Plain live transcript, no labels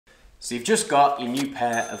So you've just got your new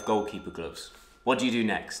pair of goalkeeper gloves. What do you do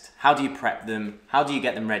next? How do you prep them? How do you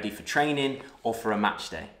get them ready for training or for a match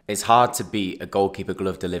day? It's hard to beat a goalkeeper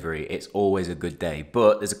glove delivery. It's always a good day,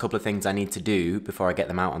 but there's a couple of things I need to do before I get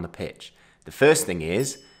them out on the pitch. The first thing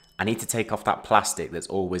is I need to take off that plastic that's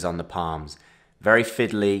always on the palms. Very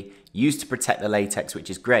fiddly, used to protect the latex, which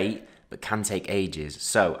is great, but can take ages.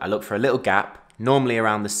 So I look for a little gap, normally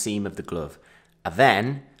around the seam of the glove. I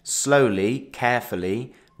then slowly,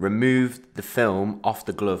 carefully, remove the film off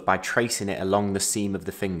the glove by tracing it along the seam of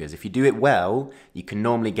the fingers. If you do it well, you can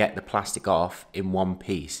normally get the plastic off in one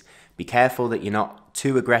piece. Be careful that you're not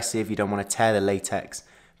too aggressive, you don't want to tear the latex,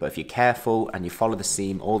 but if you're careful and you follow the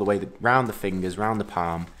seam all the way around the fingers, around the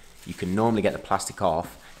palm, you can normally get the plastic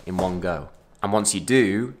off in one go. And once you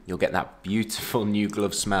do, you'll get that beautiful new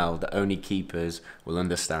glove smell that only keepers will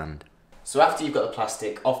understand. So after you've got the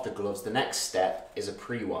plastic off the gloves, the next step is a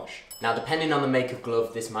pre-wash. Now depending on the make of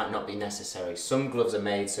glove, this might not be necessary. Some gloves are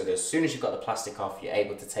made so that as soon as you've got the plastic off, you're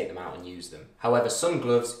able to take them out and use them. However, some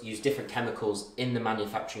gloves use different chemicals in the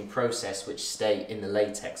manufacturing process which stay in the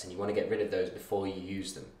latex, and you want to get rid of those before you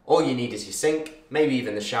use them. All you need is your sink, maybe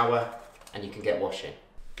even the shower, and you can get washing.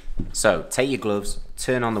 So take your gloves,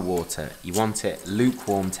 turn on the water. You want it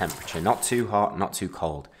lukewarm temperature, not too hot, not too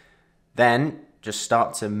cold. Then just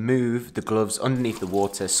start to move the gloves underneath the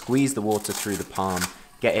water, squeeze the water through the palm,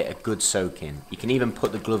 get it a good soak in. You can even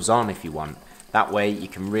put the gloves on if you want. That way you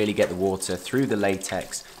can really get the water through the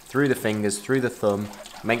latex, through the fingers, through the thumb.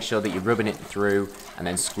 Make sure that you're rubbing it through and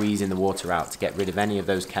then squeezing the water out to get rid of any of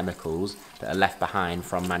those chemicals that are left behind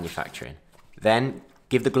from manufacturing. Then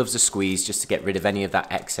give the gloves a squeeze just to get rid of any of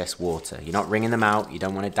that excess water. You're not wringing them out, you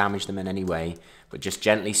don't want to damage them in any way, but just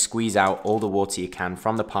gently squeeze out all the water you can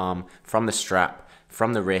from the palm, from the strap,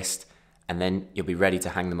 from the wrist, and then you'll be ready to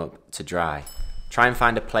hang them up to dry. Try and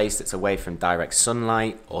find a place that's away from direct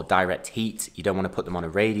sunlight or direct heat. You don't want to put them on a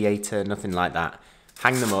radiator, nothing like that.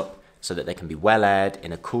 Hang them up so that they can be well aired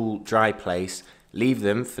in a cool, dry place. Leave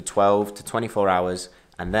them for 12 to 24 hours,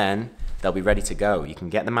 and then they'll be ready to go. You can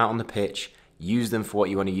get them out on the pitch, use them for what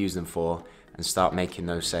you want to use them for, and start making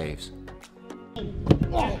those saves.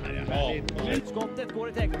 Utskottet går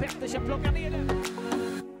i täck. Pettersson plockar ner den.